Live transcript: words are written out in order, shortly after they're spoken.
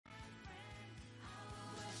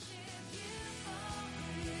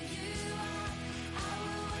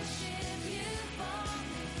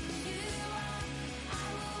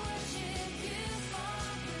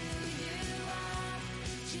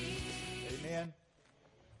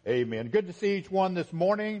Amen. Good to see each one this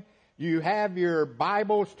morning. You have your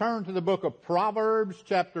Bibles turned to the book of Proverbs,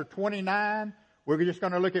 chapter 29. We're just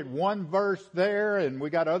going to look at one verse there, and we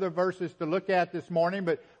got other verses to look at this morning,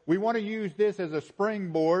 but we want to use this as a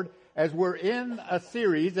springboard as we're in a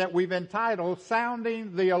series that we've entitled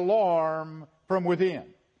Sounding the Alarm from Within.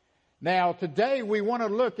 Now, today we want to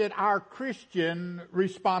look at our Christian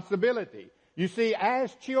responsibility. You see,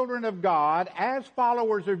 as children of God, as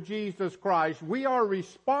followers of Jesus Christ, we are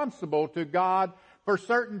responsible to God for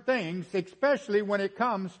certain things, especially when it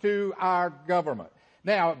comes to our government.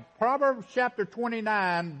 Now, Proverbs chapter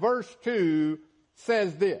 29, verse 2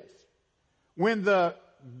 says this: when the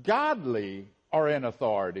godly are in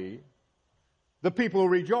authority, the people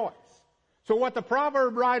rejoice. So what the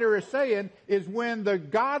proverb writer is saying is when the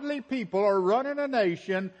godly people are running a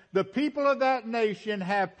nation, the people of that nation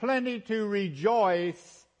have plenty to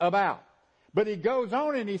rejoice about. But he goes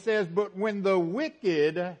on and he says, but when the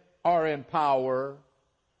wicked are in power,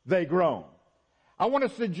 they groan. I want to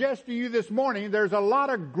suggest to you this morning there's a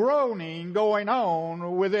lot of groaning going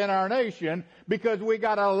on within our nation because we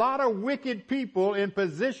got a lot of wicked people in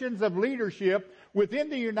positions of leadership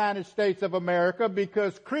within the United States of America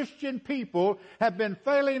because Christian people have been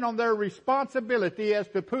failing on their responsibility as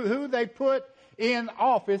to who they put in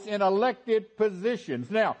office in elected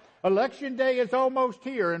positions. Now, Election Day is almost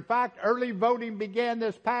here. In fact, early voting began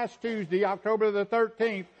this past Tuesday, October the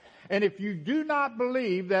 13th. And if you do not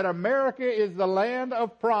believe that America is the land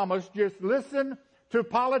of promise, just listen to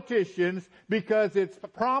politicians because it's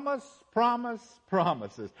promise,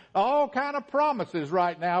 promises. All kind of promises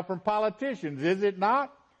right now from politicians, is it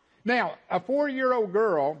not? Now, a 4-year-old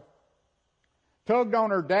girl tugged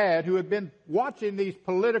on her dad who had been watching these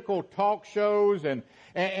political talk shows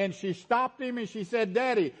and she stopped him and she said,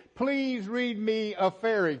 "Daddy, please read me a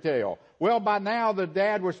fairy tale." Well, by now the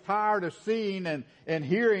dad was tired of seeing and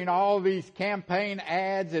hearing all these campaign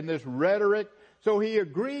ads and this rhetoric. So he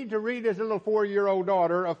agreed to read his little 4-year-old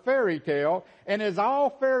daughter a fairy tale. And as all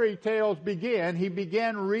fairy tales begin, he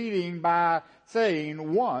began reading by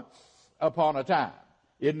saying, "Once upon a time."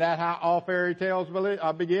 Isn't that how all fairy tales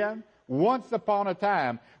begin? Once upon a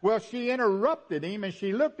time. Well, she interrupted him and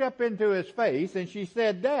she looked up into his face and she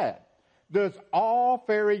said, "Dad, does all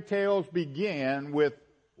fairy tales begin with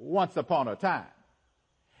once upon a time?"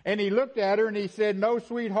 And he looked at her and he said, "No,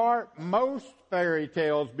 sweetheart, most fairy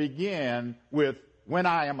tales begin with when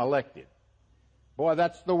I am elected." Boy,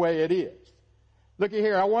 that's the way it is. Looky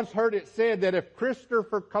here, I once heard it said that if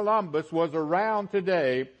Christopher Columbus was around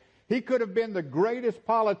today, he could have been the greatest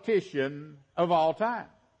politician of all time.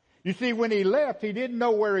 You see, when he left, he didn't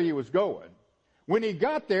know where he was going. When he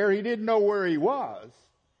got there, he didn't know where he was.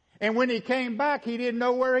 And when he came back, he didn't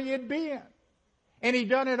know where he had been. And he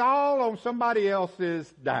done it all on somebody else's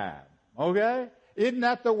dime. Okay? Isn't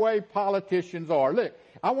that the way politicians are? Look,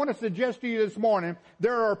 I want to suggest to you this morning,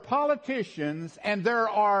 there are politicians and there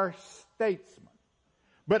are statesmen.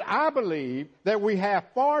 But I believe that we have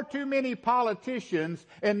far too many politicians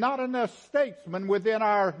and not enough statesmen within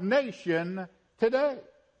our nation today.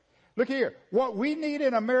 Look here, what we need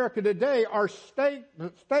in America today are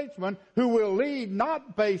statesmen who will lead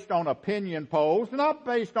not based on opinion polls, not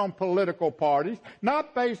based on political parties,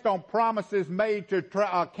 not based on promises made to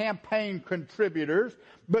campaign contributors,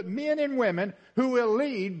 but men and women who will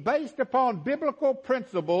lead based upon biblical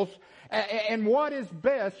principles and what is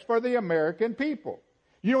best for the American people.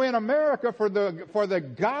 You know, in America, for the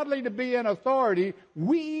godly to be in authority,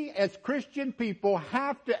 we as Christian people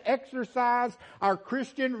have to exercise our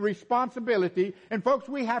Christian responsibility. And folks,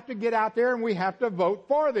 we have to get out there and we have to vote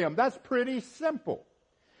for them. That's pretty simple.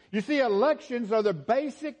 You see, elections are the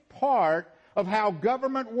basic part of how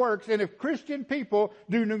government works. And if Christian people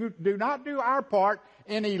do not do our part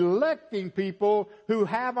in electing people who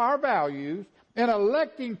have our values, in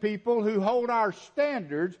electing people who hold our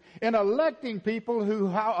standards, in electing people who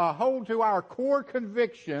hold to our core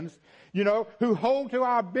convictions, who hold to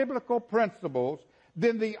our biblical principles,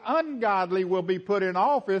 then the ungodly will be put in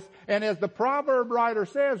office. And as the proverb writer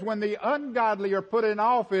says, when the ungodly are put in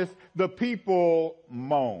office, the people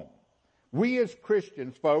moan. We as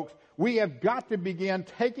Christians, folks, we have got to begin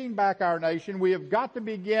taking back our nation. We have got to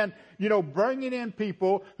begin, bringing in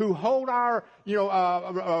people who hold our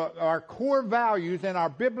core values and our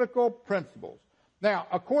biblical principles. Now,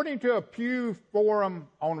 according to a Pew Forum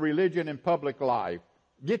on Religion and Public Life,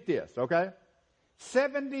 get this, okay?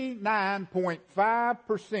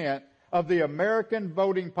 79.5% of the American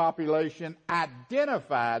voting population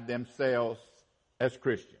identified themselves as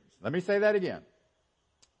Christians. Let me say that again.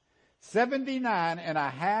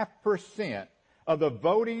 79.5% of the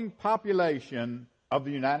voting population of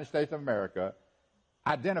the United States of America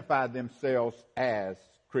identified themselves as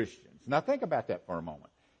Christians. Now think about that for a moment.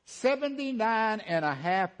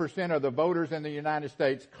 79.5% of the voters in the United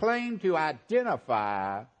States claim to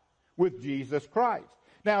identify with Jesus Christ.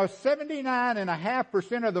 Now,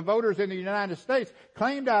 79.5% of the voters in the United States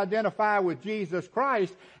claim to identify with Jesus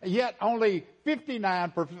Christ, yet only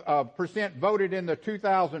 59% voted in the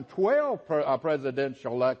 2012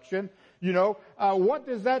 presidential election. What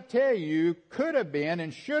does that tell you could have been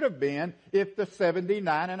and should have been if the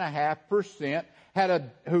 79.5%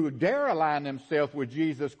 who dare align themselves with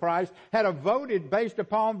Jesus Christ had voted based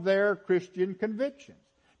upon their Christian convictions?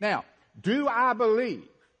 Now, do I believe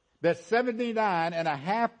that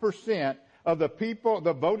 79.5% of the people,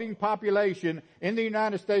 the voting population in the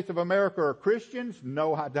United States of America are Christians?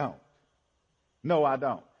 No, I don't. No, I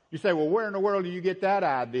don't. You say, well, where in the world do you get that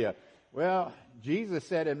idea? Well, Jesus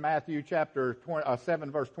said in Matthew chapter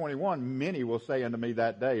 7, verse 21, many will say unto me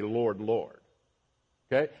that day, Lord, Lord.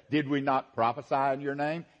 Okay? Did we not prophesy in your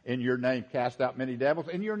name? In your name cast out many devils?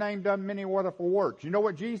 In your name done many wonderful works? You know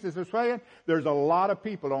what Jesus is saying? There's a lot of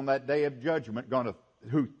people on that day of judgment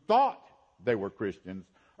who thought they were Christians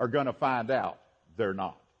are going to find out they're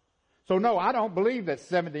not. So no, I don't believe that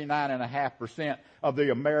 79.5% of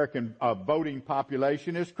the American voting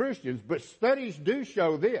population is Christians. But studies do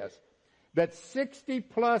show this, that 60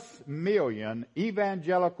 plus million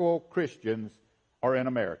evangelical Christians are in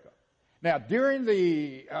America. Now, during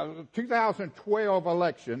the 2012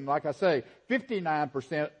 election, like I say,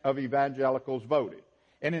 59% of evangelicals voted.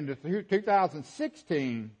 And in the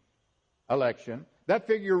 2016 election, that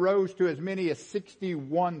figure rose to as many as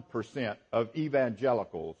 61% of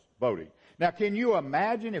evangelicals voting. Now, can you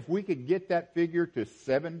imagine if we could get that figure to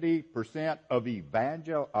 70% of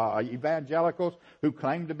evangelicals who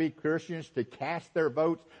claim to be Christians to cast their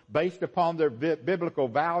votes based upon their biblical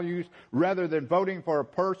values rather than voting for a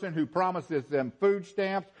person who promises them food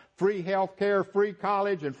stamps, free health care, free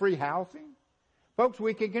college, and free housing? Folks,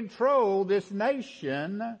 we can control this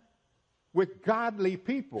nation with godly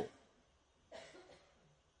people.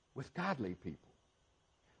 With godly people.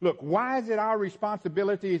 Look, why is it our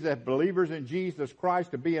responsibility as believers in Jesus Christ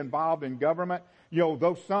to be involved in government?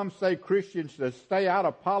 Though some say Christians to stay out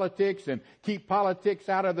of politics and keep politics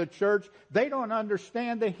out of the church, they don't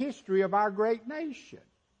understand the history of our great nation.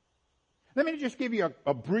 Let me just give you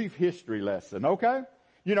a brief history lesson, okay?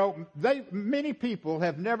 Many people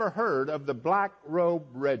have never heard of the Black Robe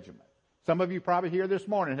Regiment. Some of you probably here this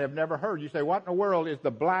morning have never heard. You say, what in the world is the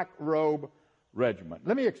Black Robe Regiment?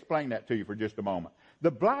 Let me explain that to you for just a moment. The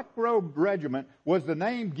Black Robe Regiment was the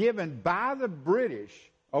name given by the British,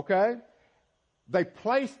 okay? They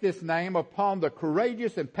placed this name upon the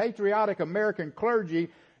courageous and patriotic American clergy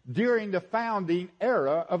during the founding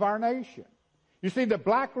era of our nation. You see, the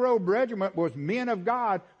Black Robe Regiment was men of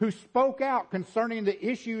God who spoke out concerning the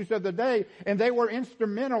issues of the day, and they were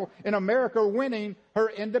instrumental in America winning her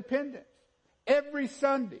independence. Every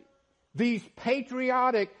Sunday, these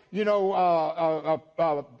patriotic,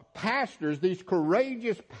 pastors, these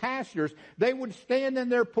courageous pastors, they would stand in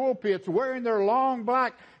their pulpits wearing their long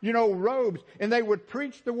black, robes, and they would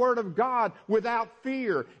preach the Word of God without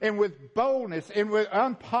fear and with boldness and with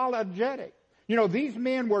unapologetic. These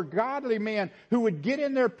men were godly men who would get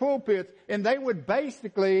in their pulpits and they would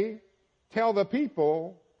basically tell the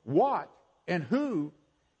people what and who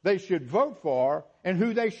they should vote for and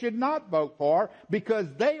who they should not vote for, because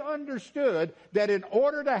they understood that in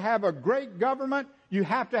order to have a great government, you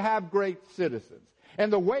have to have great citizens.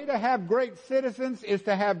 And the way to have great citizens is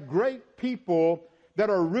to have great people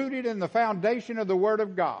that are rooted in the foundation of the Word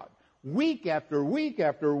of God. Week after week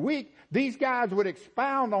after week, these guys would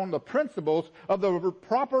expound on the principles of the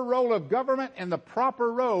proper role of government and the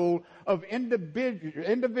proper role of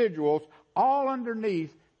individuals, all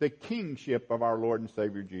underneath the kingship of our Lord and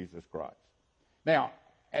Savior Jesus Christ. Now,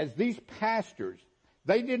 as these pastors,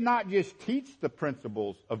 they did not just teach the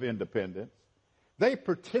principles of independence, they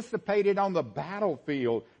participated on the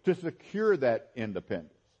battlefield to secure that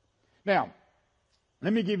independence. Now,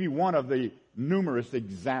 let me give you one of the numerous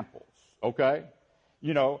examples, okay?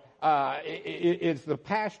 It's the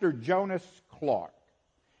pastor Jonas Clark.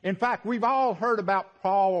 In fact, we've all heard about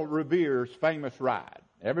Paul Revere's famous ride.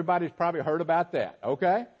 Everybody's probably heard about that,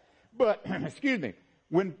 okay? But, excuse me,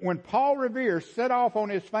 when Paul Revere set off on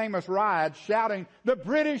his famous ride shouting, "The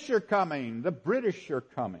British are coming, the British are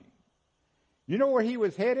coming," you know where he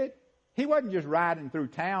was headed? He wasn't just riding through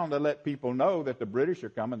town to let people know that the British are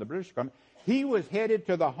coming, the British are coming. He was headed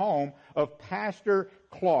to the home of Pastor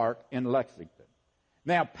Clark in Lexington.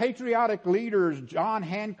 Now, patriotic leaders John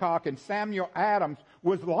Hancock and Samuel Adams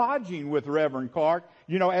was lodging with Reverend Clark,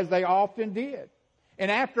 as they often did.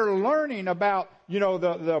 And after learning about,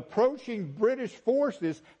 the approaching British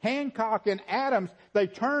forces, Hancock and Adams, they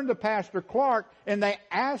turned to Pastor Clark and they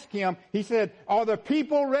asked him, he said, "Are the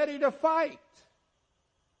people ready to fight?"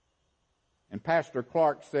 And Pastor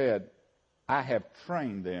Clark said, "I have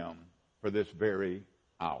trained them for this very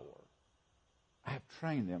hour." I have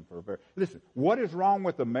trained them for a very... Listen, what is wrong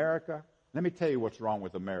with America? Let me tell you what's wrong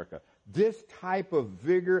with America. This type of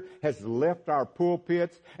vigor has left our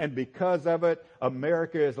pulpits, and because of it,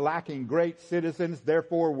 America is lacking great citizens.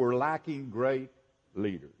 Therefore, we're lacking great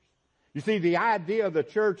leaders. You see, the idea of the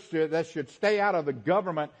church that should stay out of the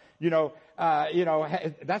government,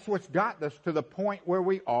 that's what's gotten us to the point where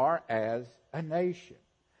we are as a nation.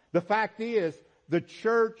 The fact is, the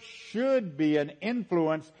church should be an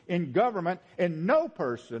influence in government, and no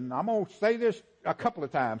person, I'm going to say this a couple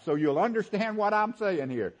of times so you'll understand what I'm saying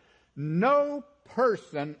here. No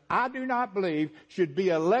person, I do not believe, should be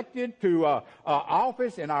elected to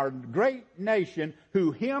office in our great nation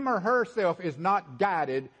who him or herself is not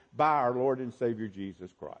guided by our Lord and Savior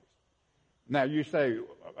Jesus Christ. Now you say,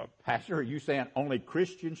 Pastor, are you saying only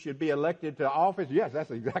Christians should be elected to office? Yes,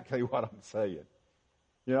 that's exactly what I'm saying.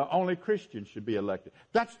 Only Christians should be elected.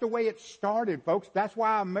 That's the way it started, folks. That's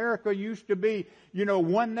why America used to be,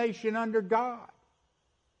 one nation under God.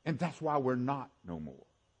 And that's why we're not no more.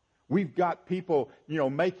 We've got people,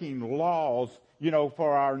 making laws,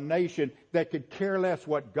 for our nation that could care less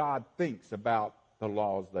what God thinks about the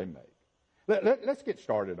laws they make. Let's get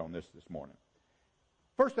started on this morning.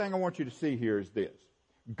 First thing I want you to see here is this.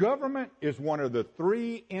 Government is one of the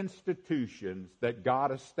three institutions that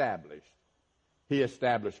God established. He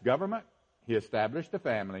established government, He established the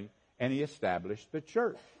family, and He established the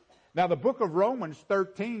church. Now, the book of Romans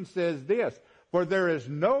 13 says this, "For there is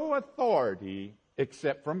no authority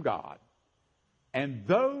except from God, and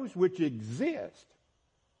those which exist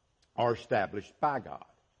are established by God."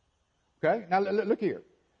 Okay? Now, look here.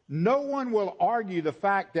 No one will argue the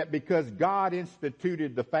fact that because God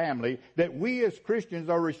instituted the family, that we as Christians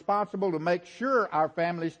are responsible to make sure our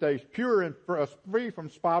family stays pure and free from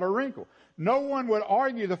spot or wrinkle. No one would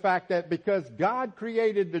argue the fact that because God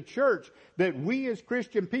created the church, that we as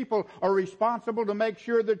Christian people are responsible to make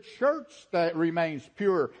sure the church remains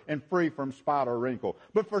pure and free from spot or wrinkle.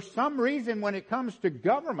 But for some reason, when it comes to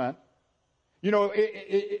government,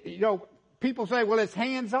 people say, well, it's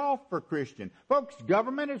hands off for Christian. Folks,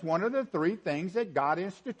 government is one of the three things that God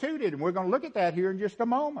instituted, and we're going to look at that here in just a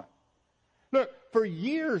moment. Look, for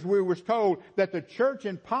years we were told that the church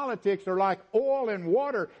and politics are like oil and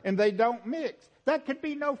water and they don't mix. That could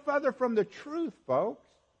be no further from the truth, folks.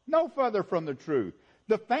 No further from the truth.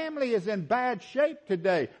 The family is in bad shape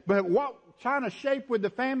today, but what kind of shape would the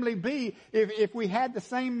family be if we had the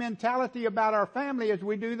same mentality about our family as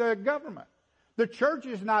we do the government? The church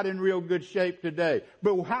is not in real good shape today,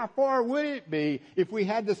 but how far would it be if we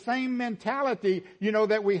had the same mentality,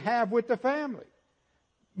 that we have with the family?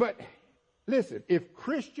 But listen, if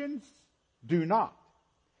Christians do not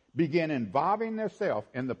begin involving themselves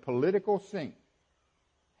in the political scene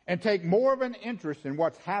and take more of an interest in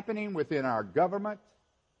what's happening within our government,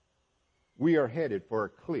 we are headed for a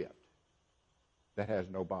cliff that has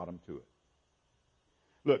no bottom to it.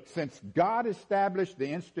 Look, since God established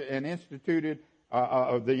the institution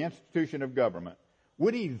of government,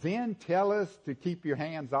 would He then tell us to keep your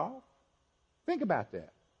hands off? Think about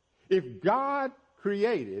that. If God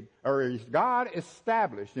created, or if God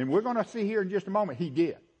established, and we're going to see here in just a moment, He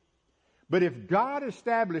did. But if God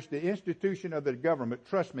established the institution of the government,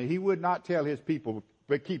 trust me, He would not tell His people,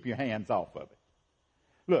 but keep your hands off of it.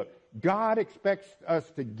 Look, God expects us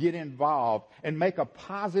to get involved and make a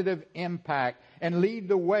positive impact and lead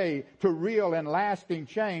the way to real and lasting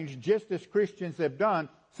change, just as Christians have done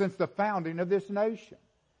since the founding of this nation.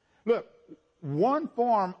 Look, one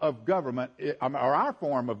form of government, or our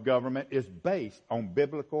form of government, is based on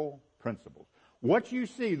biblical principles. What you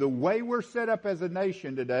see, the way we're set up as a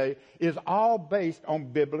nation today, is all based on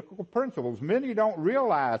biblical principles. Many don't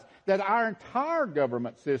realize that our entire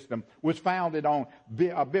government system was founded on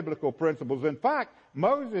biblical principles. In fact,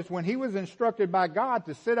 Moses, when he was instructed by God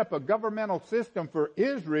to set up a governmental system for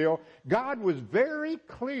Israel, God was very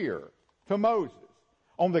clear to Moses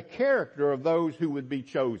on the character of those who would be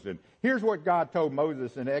chosen. Here's what God told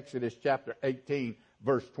Moses in Exodus chapter 18,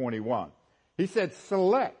 verse 21. He said,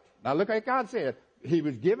 select. Now look at God said. He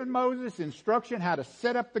was giving Moses instruction how to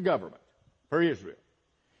set up the government for Israel.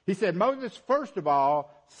 He said, Moses, first of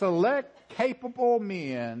all, select capable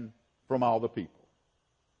men from all the people.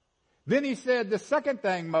 Then he said, the second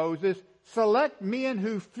thing, Moses, select men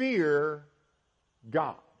who fear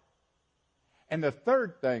God. And the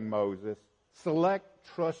third thing, Moses, select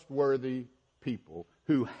trustworthy people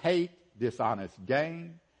who hate dishonest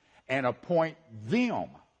gain and appoint them.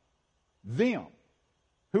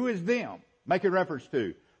 Who is them? Making reference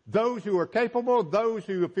to those who are capable, those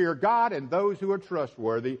who fear God, and those who are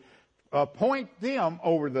trustworthy. Appoint them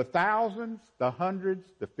over the thousands, the hundreds,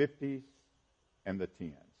 the fifties, and the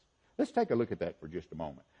tens. Let's take a look at that for just a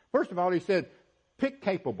moment. First of all, he said, pick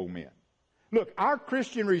capable men. Look, our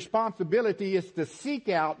Christian responsibility is to seek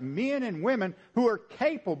out men and women who are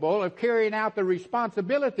capable of carrying out the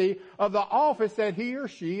responsibility of the office that he or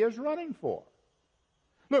she is running for.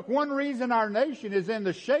 Look, one reason our nation is in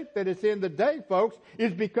the shape that it's in today, folks,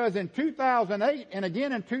 is because in 2008 and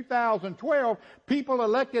again in 2012, people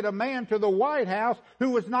elected a man to the White House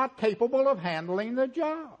who was not capable of handling the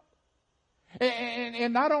job.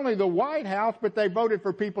 And not only the White House, but they voted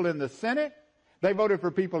for people in the Senate. They voted for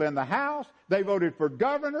people in the House. They voted for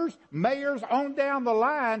governors, mayors, on down the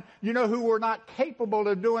line, who were not capable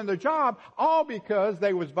of doing the job, all because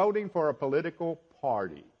they was voting for a political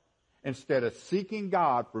party instead of seeking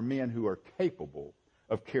God for men who are capable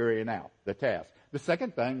of carrying out the task. The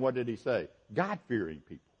second thing, what did he say? God-fearing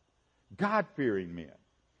people. God-fearing men.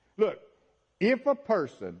 Look, if a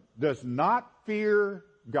person does not fear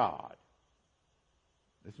God,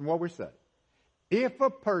 this is what we're saying. If a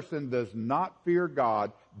person does not fear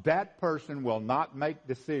God, that person will not make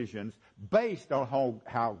decisions based on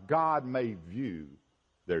how God may view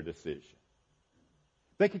their decision.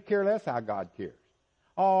 They could care less how God cares.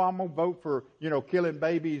 Oh, I'm going to vote for, killing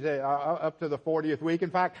babies up to the 40th week.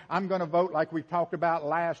 In fact, I'm going to vote like we talked about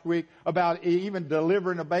last week about even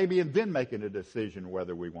delivering a baby and then making a decision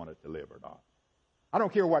whether we want it to live or not. I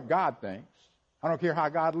don't care what God thinks. I don't care how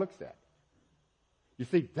God looks at it. You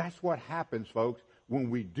see, that's what happens, folks, when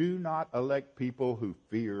we do not elect people who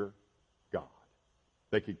fear God.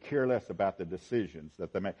 They could care less about the decisions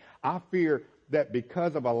that they make. I fear that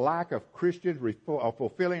because of a lack of Christians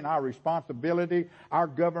fulfilling our responsibility, our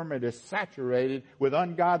government is saturated with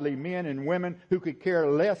ungodly men and women who could care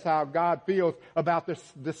less how God feels about the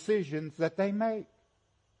decisions that they make.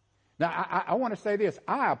 Now, I want to say this.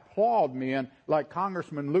 I applaud men like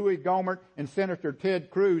Congressman Louis Gohmert and Senator Ted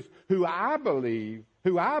Cruz, who I believe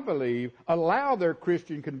allow their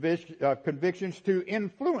Christian convictions to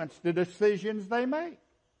influence the decisions they make.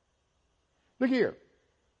 Look here.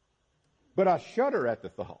 But I shudder at the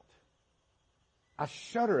thought. I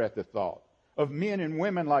shudder at the thought of men and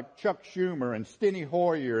women like Chuck Schumer and Steny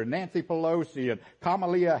Hoyer and Nancy Pelosi and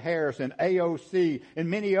Kamala Harris and AOC and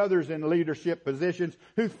many others in leadership positions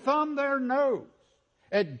who thumb their nose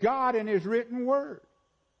at God and His written word.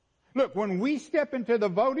 Look, when we step into the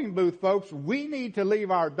voting booth, folks, we need to leave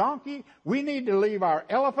our donkey, we need to leave our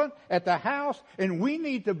elephant at the house, and we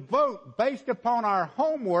need to vote based upon our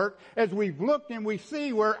homework as we've looked and we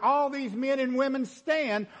see where all these men and women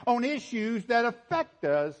stand on issues that affect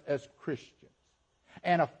us as Christians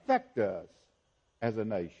and affect us as a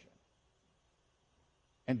nation.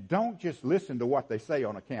 And don't just listen to what they say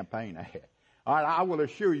on a campaign ad. All right, I will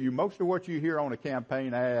assure you, most of what you hear on a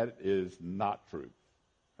campaign ad is not true.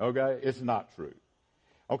 Okay? It's not true.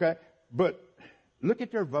 Okay? But look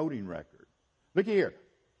at their voting record. Look here.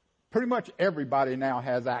 Pretty much everybody now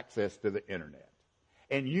has access to the internet.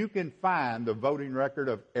 And you can find the voting record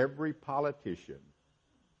of every politician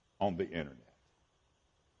on the internet.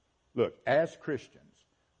 Look, as Christians,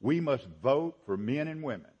 we must vote for men and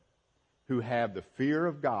women who have the fear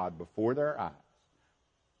of God before their eyes,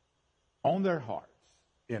 on their hearts,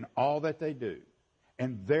 in all that they do,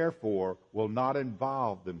 and therefore will not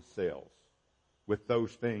involve themselves with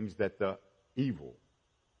those things that the evil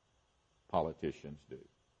politicians do.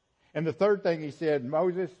 And the third thing he said,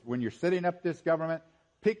 Moses, when you're setting up this government,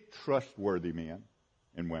 pick trustworthy men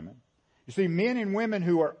and women. You see, men and women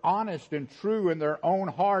who are honest and true in their own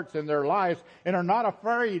hearts and their lives and are not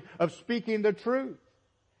afraid of speaking the truth.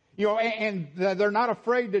 And they're not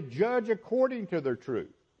afraid to judge according to their truth.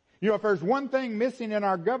 If there's one thing missing in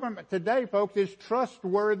our government today, folks, is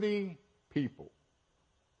trustworthy people.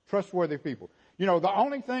 Trustworthy people. The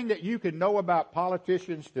only thing that you can know about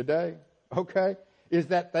politicians today, okay, is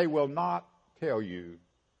that they will not tell you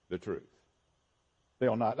the truth.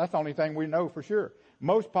 They'll not. That's the only thing we know for sure.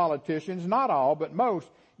 Most politicians, not all, but most,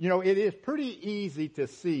 it is pretty easy to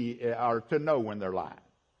see or to know when they're lying.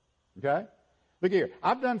 Okay? Look here.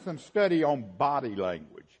 I've done some study on body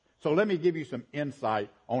language. So let me give you some insight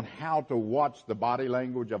on how to watch the body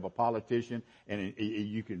language of a politician, and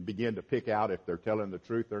you can begin to pick out if they're telling the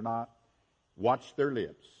truth or not. Watch their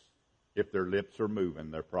lips. If their lips are moving,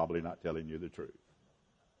 they're probably not telling you the truth.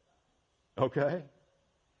 Okay?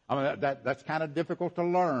 I mean, that's kind of difficult to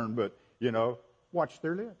learn, but, watch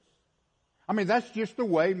their lips. I mean, that's just the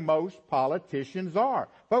way most politicians are.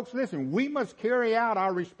 Folks, listen, we must carry out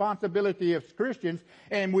our responsibility as Christians,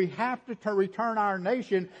 and we have to return our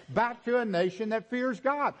nation back to a nation that fears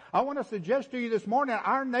God. I want to suggest to you this morning,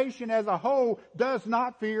 our nation as a whole does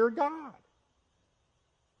not fear God.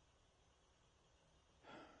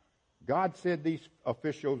 God said these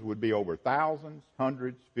officials would be over thousands,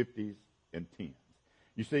 hundreds, fifties, and tens.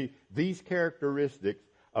 You see, these characteristics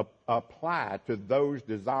apply to those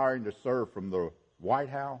desiring to serve from the White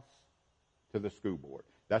House to the school board.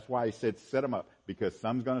 That's why he said set them up, because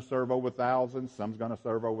some's going to serve over thousands, some's going to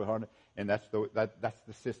serve over hundreds, and that's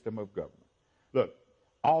the system of government. Look,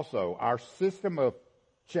 also, our system of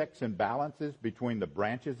checks and balances between the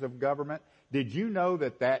branches of government, did you know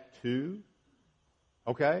that too,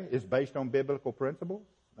 is based on biblical principles?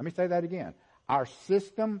 Let me say that again. Our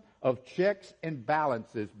system of checks and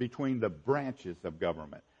balances between the branches of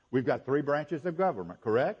government. We've got 3 branches of government,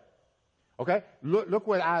 correct? Okay? Look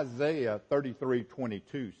what Isaiah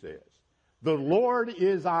 33:22 says. The Lord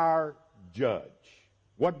is our judge.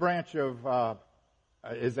 What branch of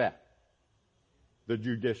is that? The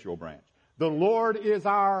judicial branch. The Lord is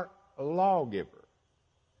our lawgiver.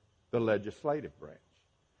 The legislative branch.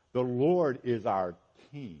 The Lord is our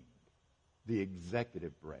king. The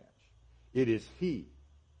executive branch. It is He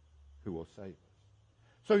who will save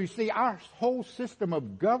us. So you see, our whole system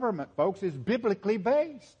of government, folks, is biblically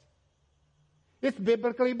based. It's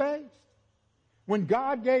biblically based. When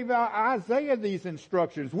God gave Isaiah these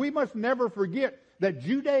instructions, we must never forget that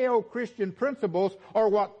Judeo-Christian principles are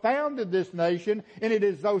what founded this nation, and it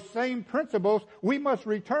is those same principles we must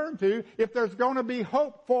return to if there's going to be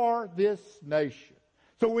hope for this nation.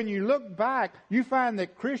 So when you look back, you find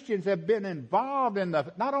that Christians have been involved in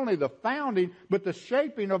not only the founding, but the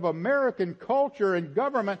shaping of American culture and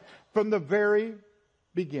government from the very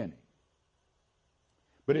beginning.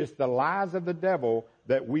 But it's the lies of the devil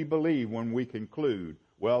that we believe when we conclude,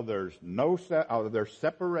 well, there's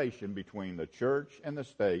separation between the church and the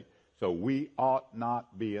state, so we ought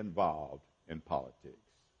not be involved in politics.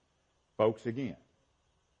 Folks, again,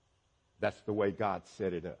 that's the way God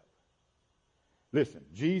set it up. Listen,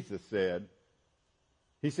 Jesus said,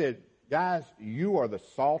 He said, guys, you are the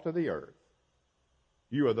salt of the earth.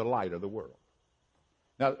 You are the light of the world.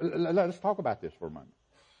 Now, let's talk about this for a moment.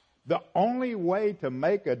 The only way to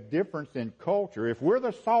make a difference in culture, if we're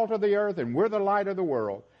the salt of the earth and we're the light of the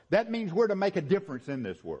world, that means we're to make a difference in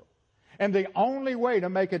this world. And the only way to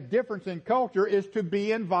make a difference in culture is to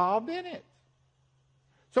be involved in it.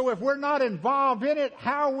 So if we're not involved in it,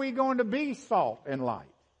 how are we going to be salt and light?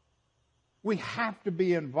 We have to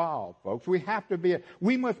be involved, folks.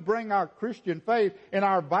 We must bring our Christian faith and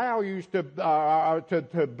our values to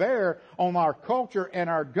bear on our culture and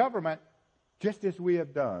our government, just as we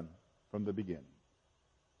have done from the beginning.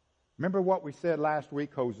 Remember what we said last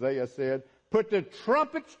week? Hosea said, put the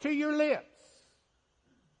trumpets to your lips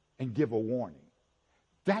and give a warning.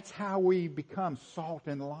 That's how we become salt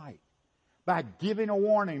and light. By giving a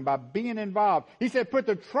warning, by being involved. He said, put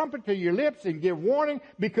the trumpet to your lips and give warning,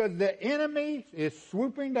 because the enemy is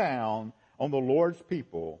swooping down on the Lord's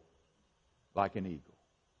people like an eagle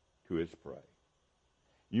to his prey.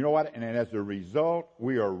 You know what? And as a result,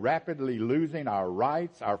 we are rapidly losing our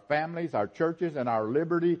rights, our families, our churches, and our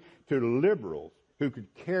liberty to liberals who could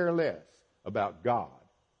care less about God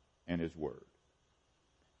and His Word.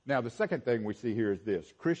 Now, the second thing we see here is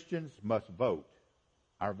this. Christians must vote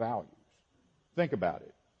our values. Think about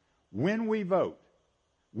it. When we vote,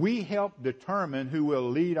 we help determine who will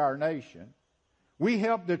lead our nation. We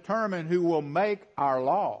help determine who will make our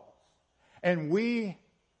laws. And we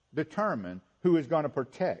determine who is going to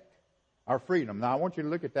protect our freedom. Now, I want you to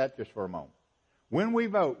look at that just for a moment. When we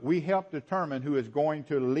vote, we help determine who is going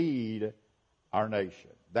to lead our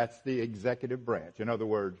nation. That's the executive branch. In other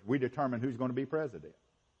words, we determine who's going to be president,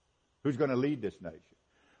 who's going to lead this nation.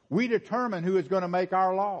 We determine who is going to make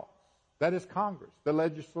our laws. That is Congress, the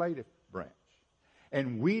legislative branch.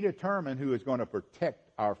 And we determine who is going to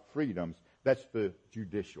protect our freedoms. That's the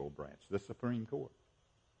judicial branch, the Supreme Court.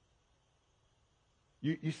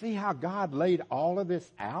 You see how God laid all of this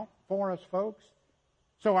out for us, folks?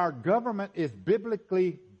 So our government is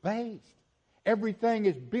biblically based. Everything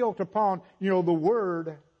is built upon, the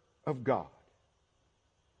Word of God.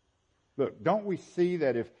 Look, don't we see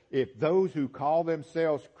that if those who call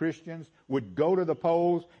themselves Christians would go to the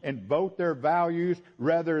polls and vote their values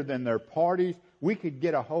rather than their parties, we could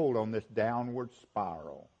get a hold on this downward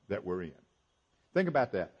spiral that we're in. Think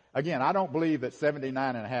about that. Again, I don't believe that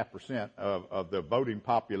 79.5% of the voting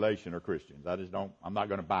population are Christians. I'm not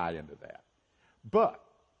going to buy into that. But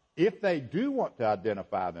if they do want to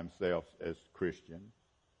identify themselves as Christian,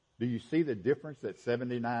 Do you see the difference that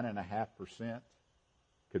 79.5%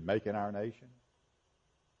 could make in our nation?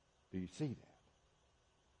 Do you see that?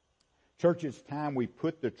 Church, it's time we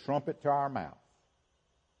put the trumpet to our mouth.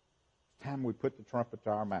 It's time we put the trumpet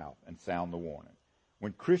to our mouth and sound the warning.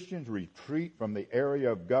 When Christians retreat from the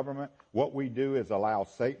area of government, what we do is allow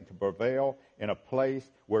Satan to prevail in a place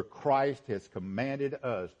where Christ has commanded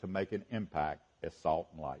us to make an impact as salt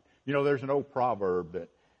and light. You know, there's an old proverb that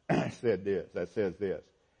says this.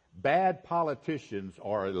 Bad politicians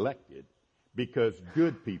are elected because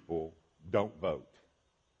good people don't vote.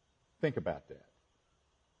 Think about that.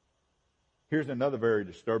 Here's another very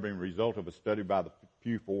disturbing result of a study by the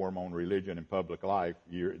Pew Forum on Religion and Public Life.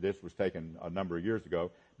 This was taken a number of years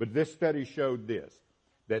ago. But this study showed this,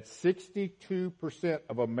 that 62%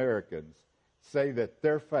 of Americans say that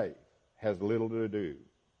their faith has little to do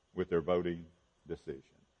with their voting decision.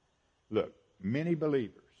 Look, many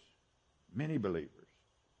believers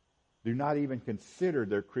do not even consider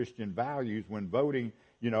their Christian values when voting,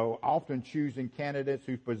 often choosing candidates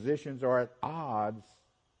whose positions are at odds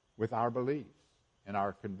with our beliefs and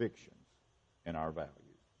our convictions and our values.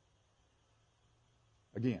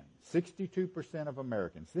 Again, 62% of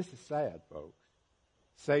Americans, this is sad, folks,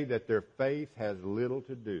 say that their faith has little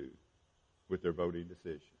to do with their voting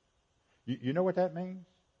decision. You know what that means?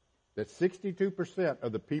 That 62%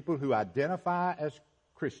 of the people who identify as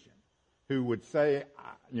Christian, who would say,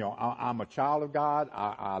 I'm a child of God,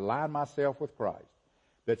 I align myself with Christ,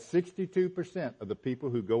 that 62% of the people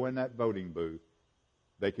who go in that voting booth,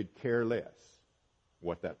 they could care less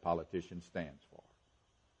what that politician stands for.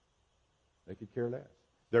 They could care less.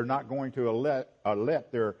 They're not going to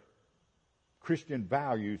let their Christian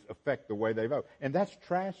values affect the way they vote. And that's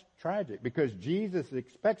tragic because Jesus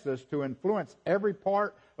expects us to influence every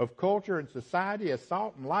part of culture and society as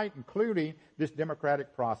salt and light, including this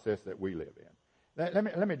democratic process that we live in.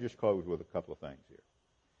 Let me just close with a couple of things here.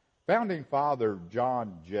 Founding Father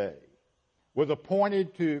John Jay was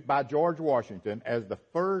appointed by George Washington as the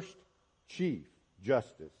first Chief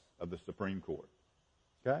Justice of the Supreme Court.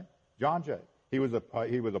 Okay? John Jay. He was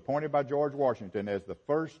appointed by George Washington as the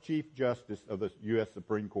first Chief Justice of the U.S.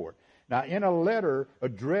 Supreme Court. Now, in a letter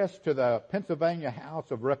addressed to the Pennsylvania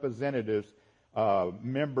House of Representatives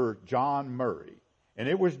member John Murray, and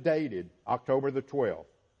it was dated October the 12th,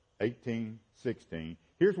 1816,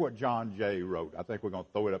 here's what John Jay wrote. I think we're going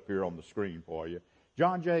to throw it up here on the screen for you.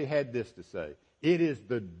 John Jay had this to say: "It is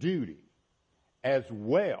the duty as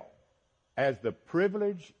well as the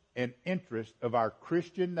privilege and interest of our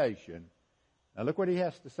Christian nation," now look what he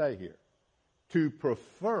has to say here, "to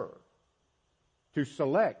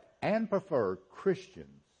select and prefer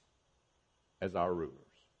Christians as our rulers."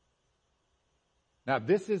 Now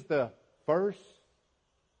this is the first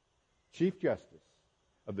Chief Justice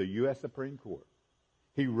of the U.S. Supreme Court.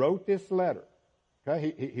 He wrote this letter,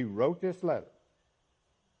 okay? He wrote this letter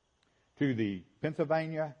to the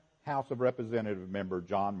Pennsylvania House of Representatives member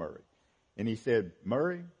John Murray. And he said,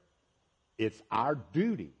 "Murray, it's our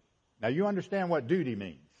duty." Now you understand what duty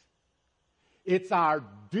means. It's our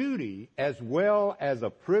duty as well as a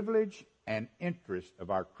privilege and interest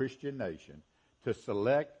of our Christian nation to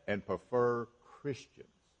select and prefer Christians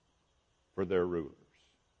for their rulers.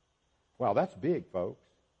 Wow, that's big, folks.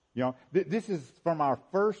 This is from our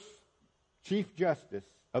first Chief Justice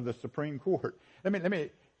of the Supreme Court.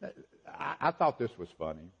 I thought this was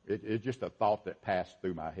funny. It's just a thought that passed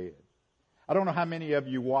through my head. I don't know how many of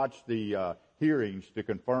you watched the hearings to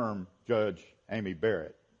confirm Judge Amy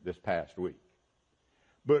Barrett this past week.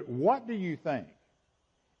 But what do you think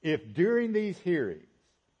if during these hearings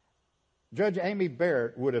Judge Amy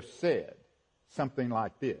Barrett would have said something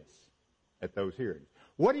like this at those hearings?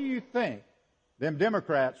 What do you think them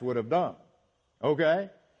Democrats would have done? Okay?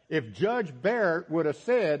 If Judge Barrett would have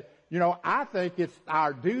said, I think it's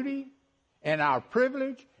our duty and our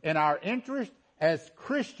privilege and our interest as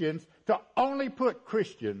Christians to only put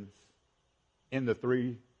Christians in the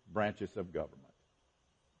three branches of government.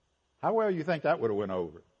 How well you think that would have went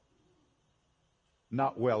over?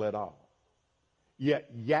 Not well at all. Yet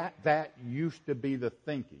that used to be the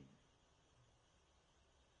thinking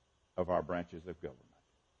of our branches of government.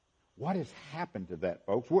 What has happened to that,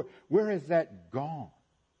 folks? Where has that gone?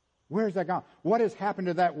 Where has that gone? What has happened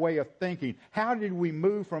to that way of thinking? How did we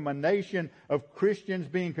move from a nation of Christians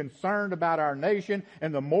being concerned about our nation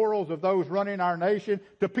and the morals of those running our nation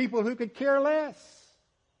to people who could care less?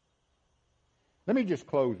 Let me just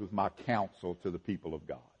close with my counsel to the people of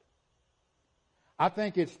God. I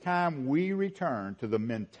think it's time we return to the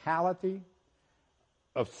mentality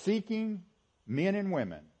of seeking men and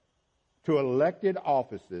women to elected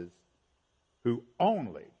offices who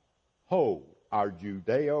only hold our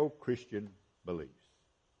Judeo-Christian beliefs.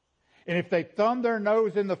 And if they thumb their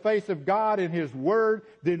nose in the face of God and His Word,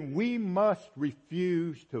 then we must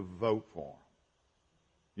refuse to vote for them.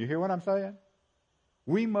 You hear what I'm saying?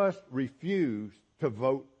 We must refuse to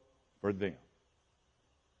vote for them.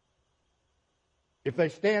 If they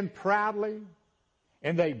stand proudly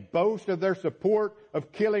and they boast of their support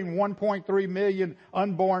of killing 1.3 million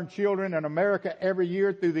unborn children in America every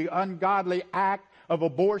year through the ungodly act of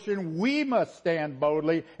abortion, we must stand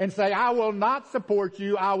boldly and say, I will not support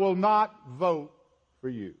you. I will not vote for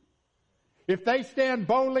you. If they stand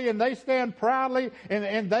boldly and they stand proudly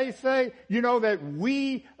and they say, that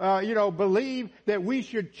we, believe that we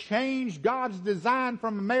should change God's design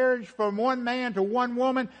from marriage from one man to one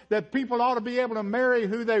woman, that people ought to be able to marry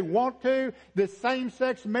who they want to, the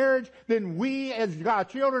same-sex marriage, then we as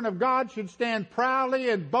children of God should stand proudly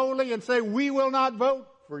and boldly and say, we will not vote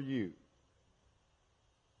for you.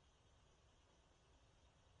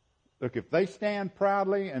 Look, if they stand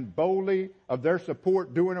proudly and boldly of their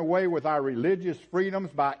support doing away with our religious freedoms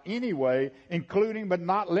by any way, including but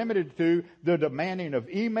not limited to the demanding of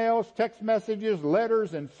emails, text messages,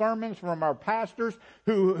 letters, and sermons from our pastors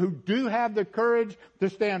who do have the courage to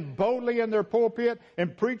stand boldly in their pulpit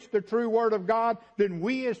and preach the true Word of God, then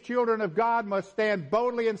we as children of God must stand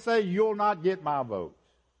boldly and say, you'll not get my vote.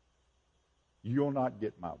 You'll not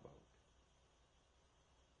get my vote.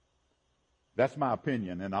 That's my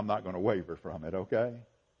opinion, and I'm not going to waver from it, okay?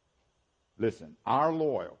 Listen, our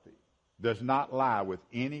loyalty does not lie with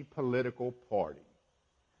any political party.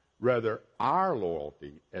 Rather, our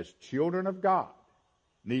loyalty as children of God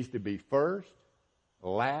needs to be first,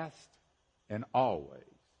 last, and always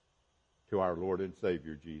to our Lord and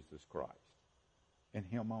Savior, Jesus Christ, and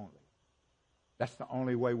Him only. That's the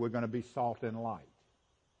only way we're going to be salt and light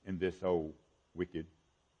in this old wicked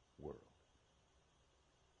world.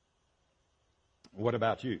 What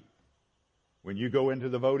about you? When you go into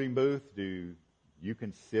the voting booth, do you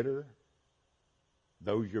consider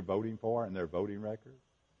those you're voting for and their voting record?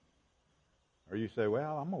 Or you say,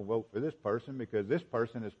 well, I'm going to vote for this person because this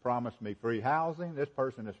person has promised me free housing. This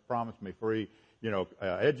person has promised me free,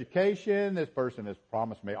 education. This person has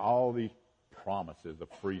promised me all these promises of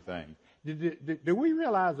free things. Do we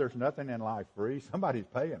realize there's nothing in life free? Somebody's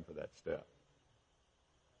paying for that stuff.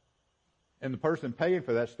 And the person paying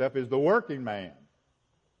for that stuff is the working man.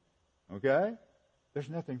 Okay? There's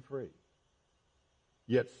nothing free.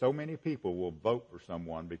 Yet so many people will vote for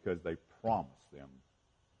someone because they promise them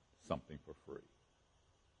something for free.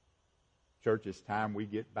 Church, it's time we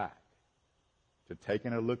get back to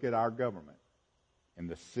taking a look at our government and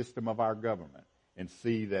the system of our government and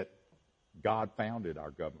see that God founded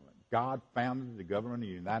our government. God founded the government of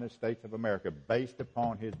the United States of America based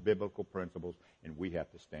upon His biblical principles, and we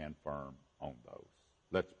have to stand firm on those.